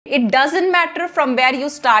It doesn't matter from where you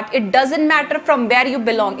start. It doesn't matter from where you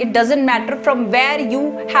belong. It doesn't matter from where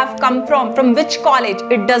you have come from which college.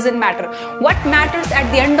 It doesn't matter. What matters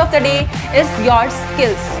at the end of the day is your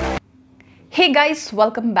skills. Hey guys,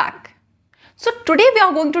 welcome back. So today we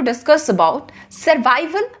are going to discuss about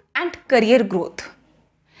survival and career growth.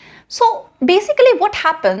 So basically what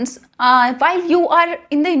happens while you are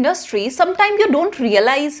in the industry, sometimes you don't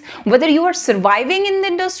realize whether you are surviving in the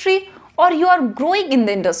industry or you are growing in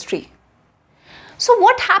the industry. So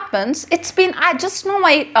what happens, I just know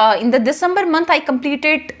in the December month I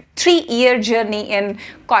completed 3-year journey in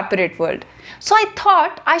corporate world. So I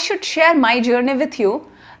thought I should share my journey with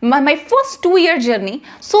you, my first 2-year journey,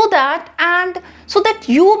 so that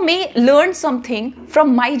you may learn something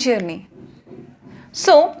from my journey.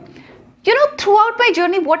 So throughout my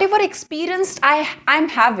journey, whatever experience I'm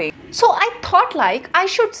having, so I thought like I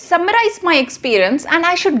should summarize my experience and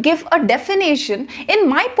I should give a definition. In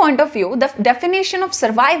my point of view, the definition of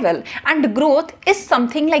survival and growth is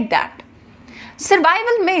something like that.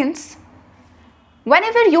 Survival means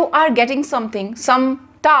whenever you are getting something, some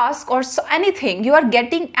task or anything you are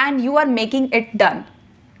getting and you are making it done.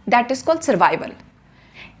 That is called survival.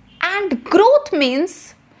 And growth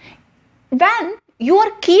means when you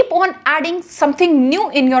are keep on adding something new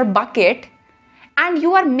in your bucket and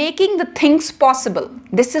you are making the things possible.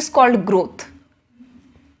 This is called growth.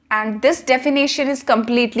 And this definition is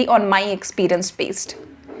completely on my experience based.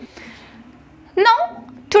 Now,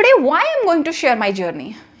 today why I'm going to share my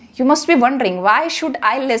journey? You must be wondering, why should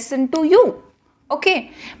I listen to you?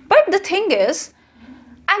 Okay, but the thing is,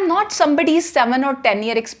 I'm not somebody's 7 or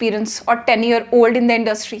 10-year experience or 10-year-old in the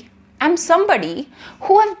industry. I'm somebody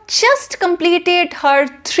who have just completed her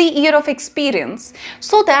 3-year of experience,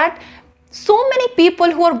 so that so many people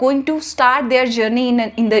who are going to start their journey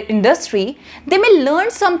in the industry, they may learn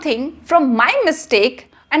something from my mistake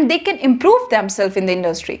and they can improve themselves in the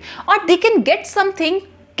industry, or they can get some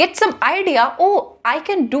idea, oh, I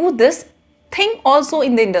can do this thing also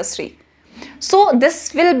in the industry. So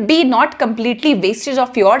this will be not completely wastage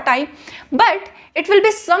of your time, but it will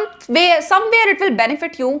be somewhere it will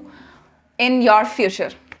benefit you in your future.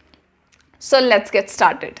 So let's get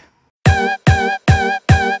started.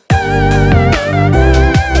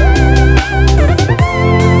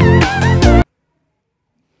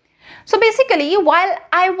 So basically, while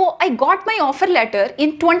I got my offer letter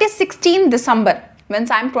in 2016 December, once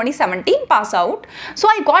I'm 2017 pass out, so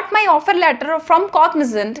I got my offer letter from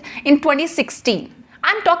Cognizant in 2016.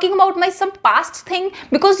 I'm talking about my some past thing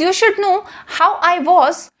because you should know how I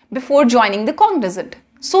was before joining the Cognizant,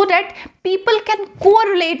 so that people can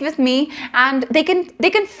correlate with me and they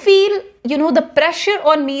can feel the pressure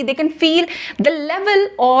on me. They can feel the level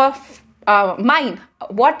of mine,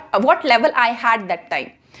 what level I had that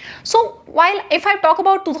time. So if I talk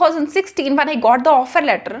about 2016, when I got the offer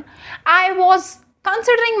letter, I was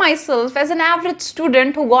considering myself as an average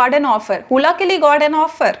student who got an offer, who luckily got an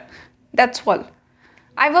offer. That's all.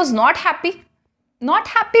 I was not happy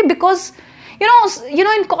because in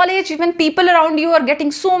college, when people around you are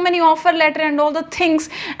getting so many offer letter and all the things,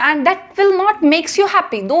 and that will not makes you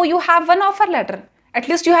happy. Though you have one offer letter, at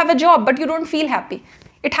least you have a job, but you don't feel happy.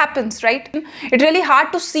 It happens, right? It's really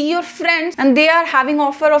hard to see your friends and they are having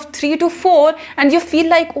offer of 3 to 4 and you feel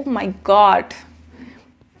like, oh my God,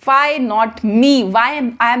 why not me?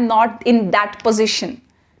 Why I am not in that position?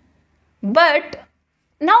 But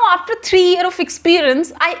now after 3 years of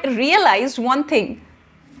experience, I realized one thing.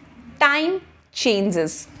 Time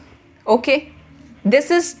changes. Okay? This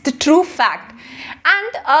is the true fact.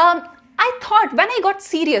 And I thought when I got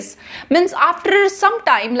serious, means after some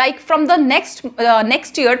time, like from the next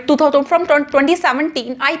year, from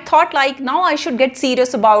 2017, I thought like now I should get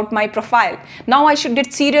serious about my profile. Now I should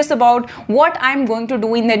get serious about what I'm going to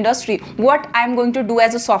do in the industry, what I'm going to do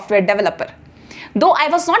as a software developer. Though I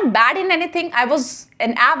was not bad in anything, I was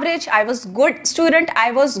an average, I was good student,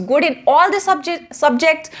 I was good in all the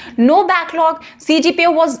subjects, no backlog,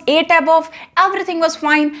 CGPA was 8 above, everything was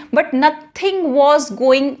fine, but nothing was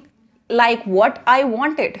going like what I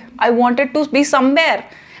wanted. I wanted to be somewhere,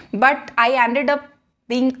 but I ended up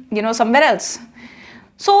being, somewhere else.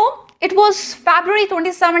 So it was February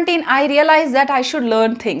 2017, I realized that I should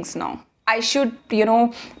learn things now. I should,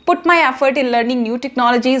 put my effort in learning new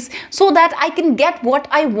technologies so that I can get what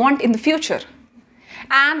I want in the future.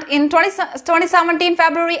 And in 2017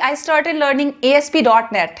 February, I started learning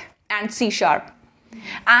ASP.NET and C#.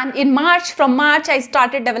 And in from March, I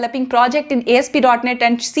started developing project in ASP.NET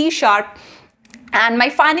and C#. And my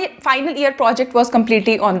final year project was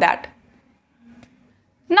completely on that.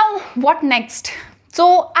 Now, what next?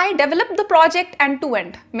 So I developed the project end to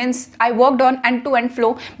end, means I worked on end to end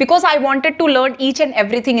flow because I wanted to learn each and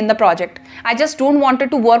everything in the project. I just don't wanted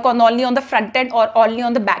to work on only on the front end or only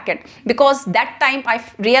on the back end, because that time I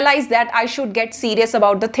realized that I should get serious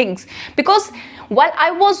about the things. Because while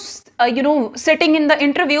I was sitting in the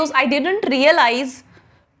interviews, I didn't realize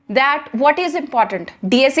that what is important.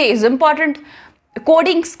 DSA is important.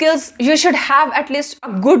 Coding skills, you should have at least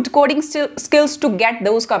a good coding skills to get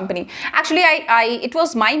those company. Actually, it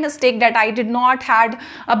was my mistake that I did not had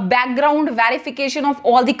a background verification of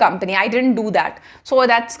all the company. I didn't do that. So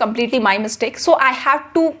that's completely my mistake. So I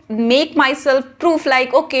have to make myself proof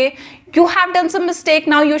like, okay, you have done some mistake,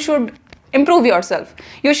 now you should improve yourself.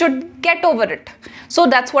 You should get over it. So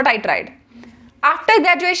that's what I tried. After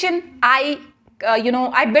graduation, I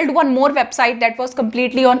built one more website that was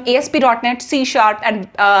completely on ASP.NET, C#, and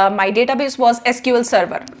my database was SQL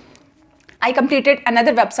Server. I completed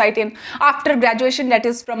another website after graduation, that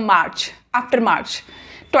is from after March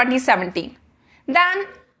 2017. Then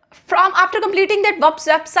after completing that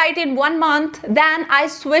website in 1 month, then I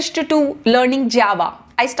switched to learning Java.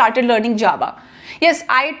 I started learning Java. Yes,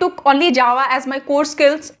 I took only Java as my core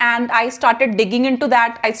skills and I started digging into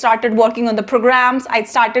that. I started working on the programs. I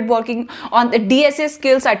started working on the DSA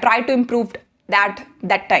skills. I tried to improve that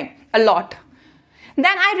time a lot.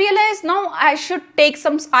 Then I realized now I should take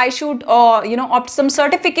opt some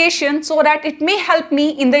certification so that it may help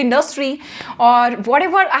me in the industry, or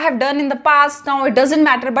whatever I have done in the past. Now it doesn't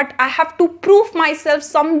matter, but I have to prove myself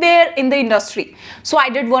somewhere in the industry. So I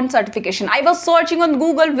did one certification. I was searching on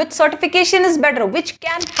Google which certification is better, which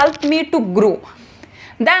can help me to grow.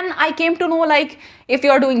 Then I came to know, like, if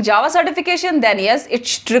you are doing Java certification, then yes,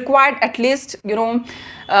 it required at least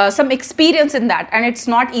some experience in that, and it's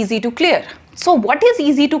not easy to clear. So what is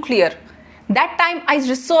easy to clear? That time I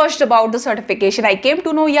researched about the certification. I came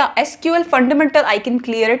to know, yeah, SQL fundamental, I can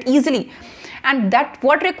clear it easily. And that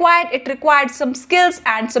what required? It required some skills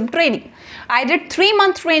and some training. I did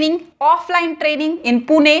 3-month training, offline training in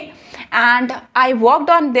Pune, and I worked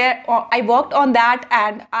on that,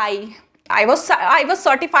 and I was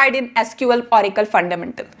certified in SQL Oracle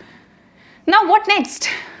fundamental. Now what next?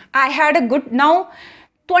 I had a good, now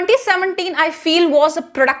 2017 I feel was a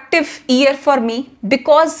productive year for me,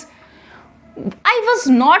 because I was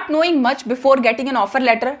not knowing much before getting an offer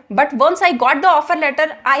letter. But once I got the offer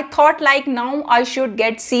letter, I thought like, now I should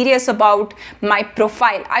get serious about my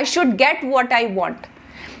profile. I should get what I want.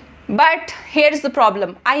 But here's the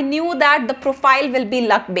problem. I knew that the profile will be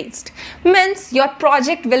luck based. Means your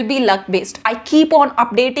project will be luck based. I keep on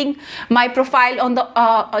updating my profile on the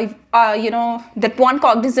that one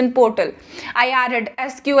Cognizant portal. I added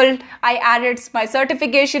SQL, I added my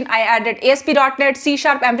certification, I added ASP.NET, C#,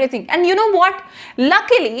 everything. And you know what?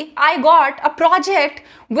 Luckily, I got a project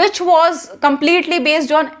which was completely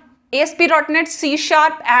based on ASP.NET, C#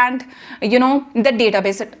 and the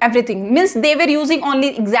database, everything. Means they were using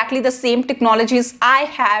only exactly the same technologies I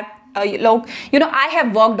have I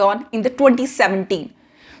have worked on in the 2017.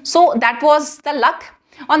 So that was the luck.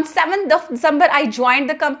 On 7th of December I joined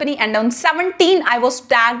the company, and on 17 I was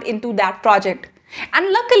tagged into that project. And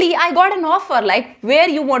luckily I got an offer like where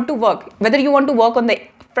you want to work, whether you want to work on the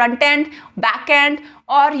front end, back end,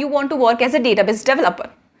 or you want to work as a database developer.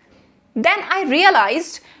 Then I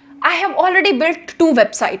realized I have already built 2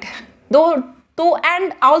 websites,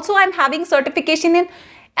 and also I'm having certification in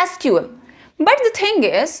SQL. But the thing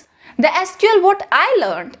is, the SQL what I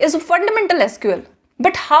learned is a fundamental SQL.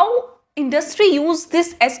 But how industry use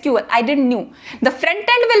this SQL, I didn't know. The front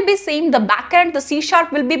end will be same, the back end, the C#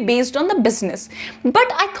 will be based on the business.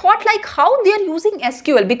 But I thought like how they are using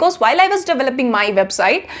SQL, because while I was developing my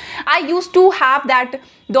website, I used to have that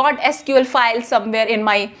 .sql file somewhere in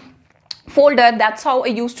my folder. That's how I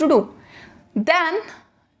used to do. Then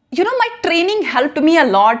my training helped me a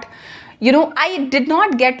lot. I did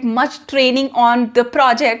not get much training on the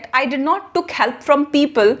project. I did not took help from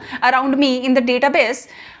people around me in the database.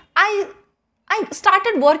 I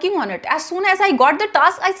started working on it. As soon as I got the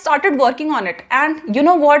task, I started working on it. And you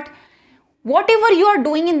know what? Whatever you are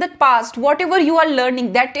doing in the past, whatever you are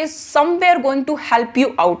learning, that is somewhere going to help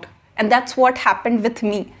you out. And that's what happened with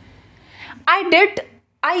me.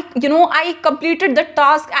 I completed the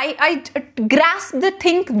task. I grasped the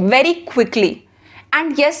thing very quickly.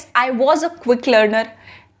 And yes, I was a quick learner.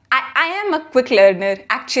 I am a quick learner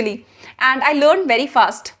actually. And I learned very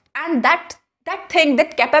fast. And that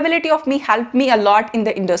capability of me helped me a lot in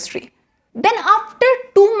the industry. Then after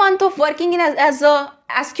 2 months of working as a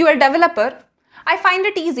SQL developer, I find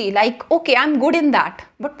it easy. Like, okay, I'm good in that.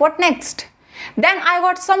 But what next? Then I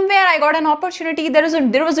got an opportunity. There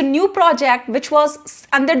was a new project which was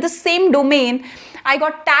under the same domain. I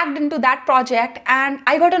got tagged into that project and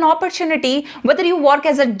I got an opportunity, whether you work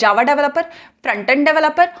as a Java developer, front-end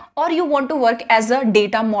developer, or you want to work as a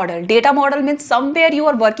data model. Data model means somewhere you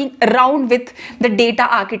are working around with the data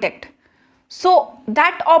architect. So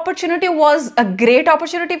that opportunity was a great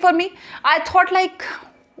opportunity for me. I thought like,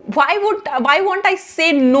 why won't I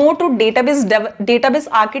say no to database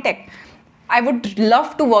architect? I would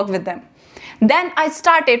love to work with them. Then I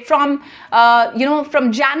started from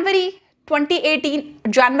January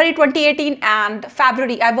 2018 and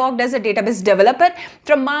February, I worked as a database developer.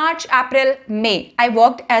 From March, April, May, I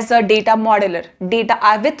worked as a data modeler,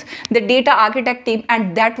 with the data architect team,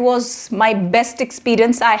 and that was my best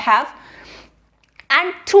experience I have.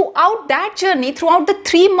 And throughout that journey, throughout the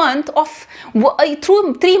 3 month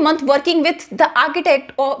working with the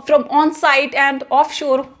architect or from on-site and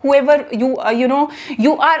offshore, whoever you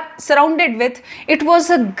are surrounded with, it was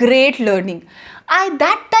a great learning.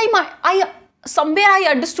 That time I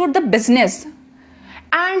understood the business,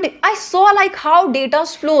 and I saw like how data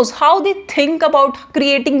flows, how they think about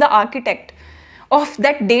creating the architect of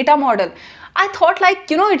that data model. I thought like,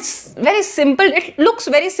 it's very simple. It looks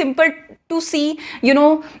very simple to see,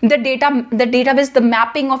 the database, the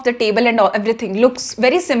mapping of the table and everything looks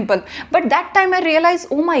very simple. But that time I realized,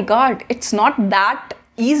 oh my God, it's not that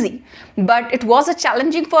easy. But it was a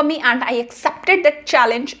challenging for me, and I accepted that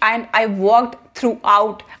challenge and I worked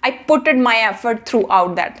throughout. I put in my effort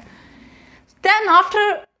throughout that. Then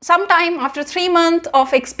after some time, after 3 months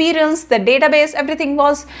of experience, the database, everything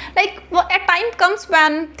was like, a time comes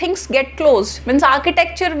when things get closed. Means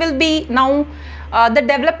architecture will be now, the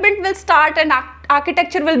development will start and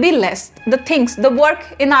architecture will be less. The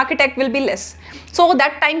work in architect will be less. So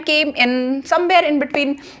that time came in somewhere in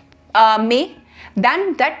between May.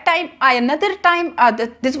 Then that time,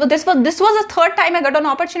 this was the third time I got an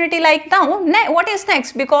opportunity like, now, what is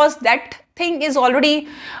next? Because that thing is already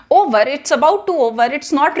over. It's about to over.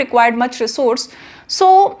 It's not required much resource.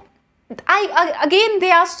 So again,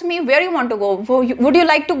 they asked me, where you want to go? Would you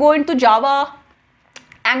like to go into Java,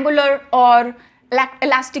 Angular, or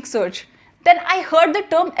Elasticsearch? Then I heard the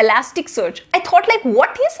term Elasticsearch. I thought like,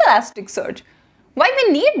 what is Elasticsearch? Why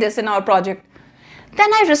we need this in our project? Then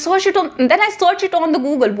I searched it on the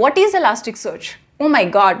Google. What is Elasticsearch? Oh my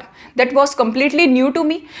God, that was completely new to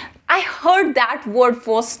me. I heard that word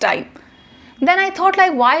first time. Then I thought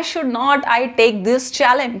like, why should not I take this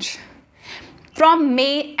challenge? From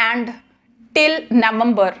May and till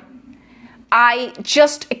November, I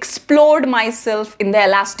just explored myself in the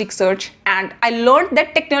Elasticsearch, and I learned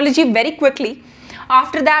that technology very quickly.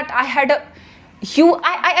 After that, I had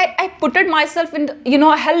I put myself in,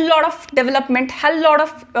 a hell lot of development, hell lot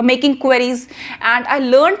of making queries, and I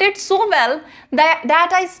learned it so well that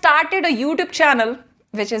I started a YouTube channel,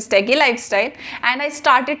 which is TechieLifestyle, and I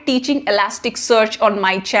started teaching Elasticsearch on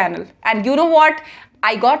my channel. And you know what?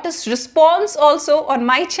 I got this response also on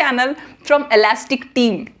my channel from Elastic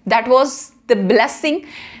team. That was the blessing.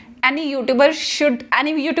 Any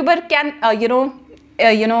YouTuber can,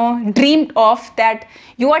 dreamed of, that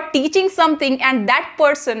you are teaching something and that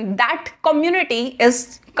person, that community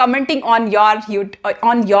is commenting on your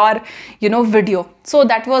video. So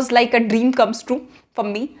that was like a dream comes true for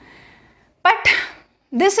me. But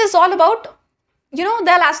this is all about, the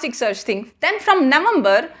Elasticsearch thing. Then from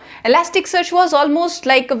November, Elasticsearch was almost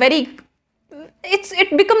like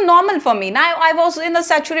it became normal for me. Now I was in a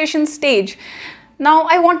saturation stage. Now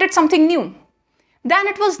I wanted something new. Then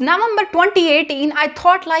it was November 2018. I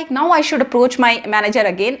thought like, now I should approach my manager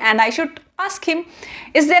again and I should ask him,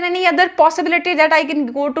 is there any other possibility that I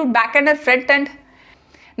can go to backend or frontend?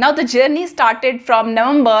 Now the journey started from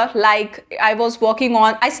November. Like I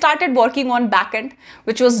started working on backend,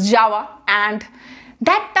 which was Java, and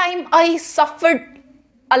that time I suffered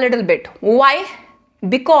a little bit. Why?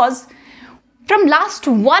 Because from last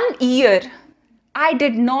 1 year, I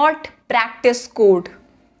did not practice code.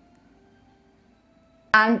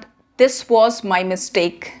 And this was my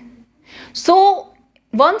mistake. So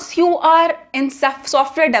once you are in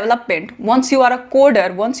software development, once you are a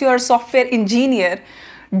coder, once you are a software engineer,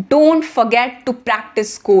 don't forget to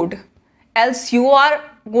practice code. Else you are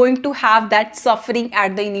going to have that suffering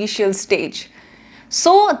at the initial stage.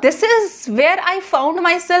 So this is where I found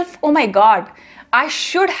myself, oh my God, I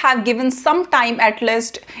should have given some time at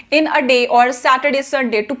least in a day or Saturday,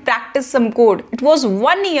 Sunday to practice some code. It was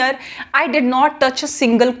 1 year I did not touch a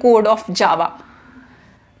single code of Java.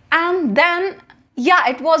 And then, yeah,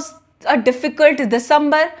 it was a difficult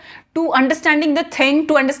December to understanding the thing,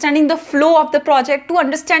 to understanding the flow of the project, to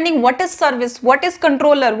understanding what is service, what is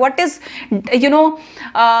controller, what is,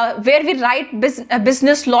 where we write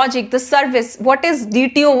business logic, the service, what is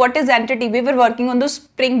DTO, what is entity. We were working on the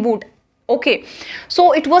Spring Boot. Okay,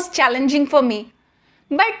 so it was challenging for me.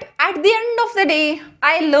 But at the end of the day,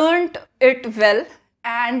 I learned it well,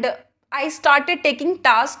 and I started taking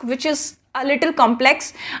tasks which is a little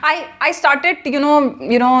complex. I started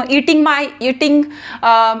eating my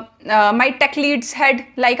tech lead's head,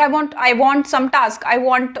 like I want some task.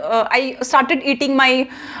 I started eating my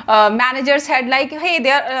manager's head, like, hey,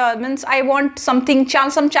 there means I want some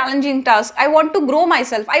challenging task. I want to grow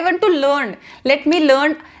myself. I want to learn. Let me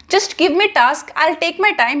learn. Just give me task. I'll take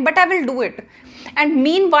my time, but I will do it. And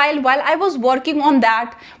meanwhile, while I was working on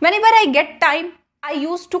that, whenever I get time, I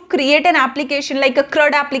used to create an application, like a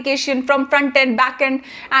CRUD application, from front end, back end,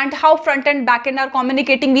 and how front end, back end are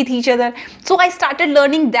communicating with each other. So I started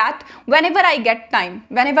learning that whenever I get time,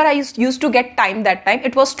 whenever I used to get time. That time,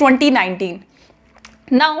 it was 2019.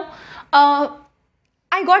 Now,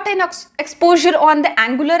 I got an exposure on the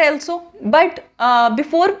Angular also, but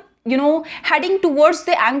before heading towards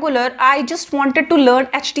the Angular, I just wanted to learn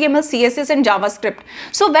HTML, CSS and JavaScript.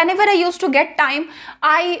 So whenever I used to get time,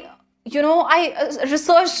 I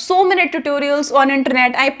researched so many tutorials on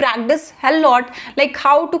internet. I practiced hell lot, like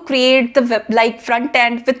how to create the web, like front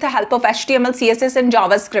end with the help of HTML, CSS and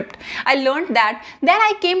JavaScript. I learned that. Then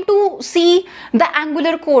I came to see the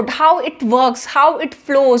Angular code, how it works, how it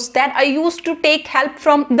flows. Then I used to take help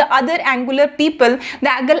from the other Angular people,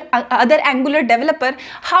 the other Angular developer,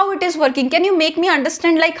 how it is working. Can you make me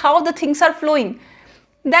understand like how the things are flowing?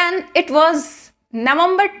 Then it was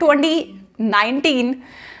November 2019.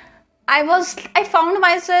 I found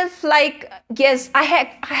myself like, yes, I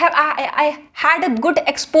had a good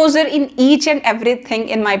exposure in each and everything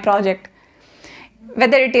in my project.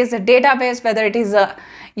 Whether it is a database, whether it is a,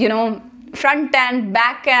 front end,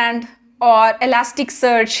 back end, or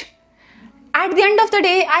Elasticsearch. At the end of the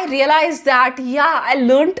day, I realized that, yeah, I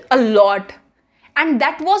learned a lot. And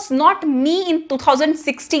that was not me in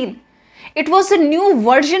 2016. It was a new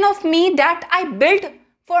version of me that I built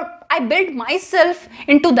myself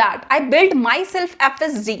into that. I built myself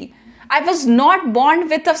FSD. I was not born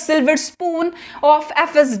with a silver spoon of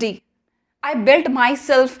FSD. I built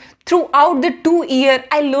myself throughout the 2 years.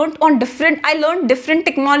 I learned different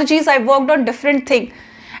technologies. I worked on different things.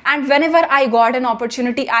 And whenever I got an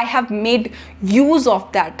opportunity, I have made use of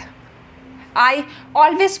that. I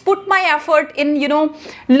always put my effort in,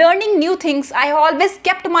 learning new things. I always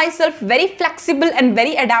kept myself very flexible and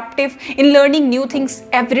very adaptive in learning new things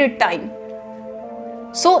every time.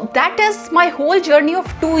 So that is my whole journey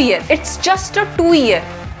of 2 years. It's just a 2 year.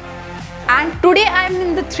 And today I'm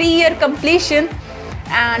in the 3 year completion.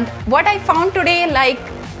 And what I found today, like,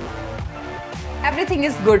 everything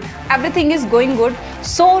is good. Everything is going good.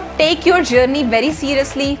 So take your journey very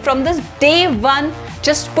seriously. From this day one,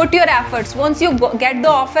 just put your efforts. Once you get the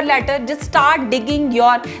offer letter, just start creating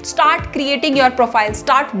your profile,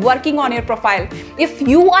 start working on your profile. If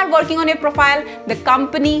you are working on your profile, the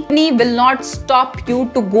company will not stop you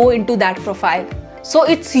to go into that profile. So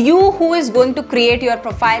it's you who is going to create your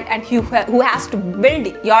profile, and who has to build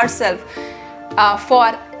yourself for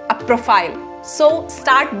a profile. So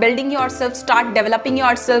start building yourself, start developing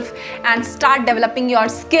yourself, and start developing your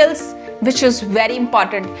skills, which is very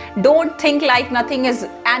important. Don't think like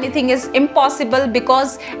anything is impossible,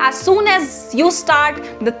 because as soon as you start,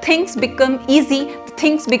 the things become easy,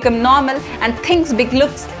 things become normal, and things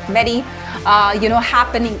looks very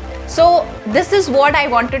happening. So this is what I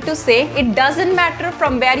wanted to say. It doesn't matter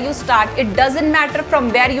from where you start. It doesn't matter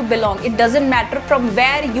from where you belong. It doesn't matter from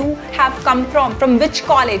where you have come from which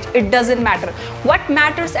college. It doesn't matter. What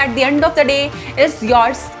matters at the end of the day is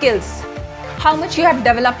your skills. How much you have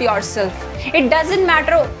developed yourself. It doesn't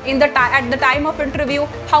matter at the time of interview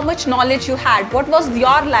how much knowledge you had, what was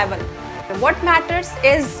your level. What matters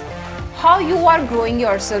is how you are growing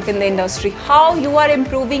yourself in the industry, how you are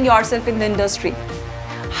improving yourself in the industry,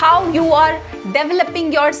 how you are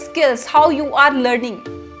developing your skills, how you are learning.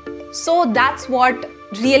 So that's what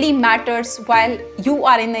really matters while you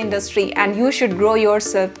are in the industry, and you should grow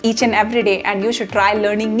yourself each and every day, and you should try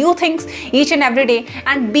learning new things each and every day,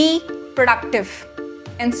 and be productive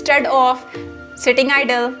instead of sitting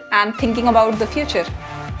idle and thinking about the future.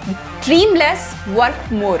 Dream less,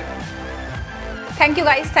 work more. Thank you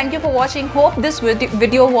guys. Thank you for watching. Hope this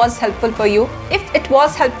video was helpful for you. If it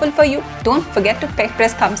was helpful for you, don't forget to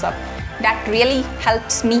press thumbs up. That really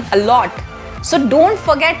helps me a lot. So don't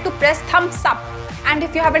forget to press thumbs up. And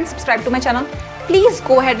if you haven't subscribed to my channel, please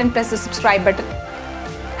go ahead and press the subscribe button.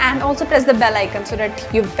 and also press the bell icon so that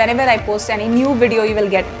whenever I post any new video, you will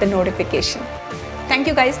get the notification. Thank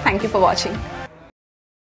you guys. Thank you for watching.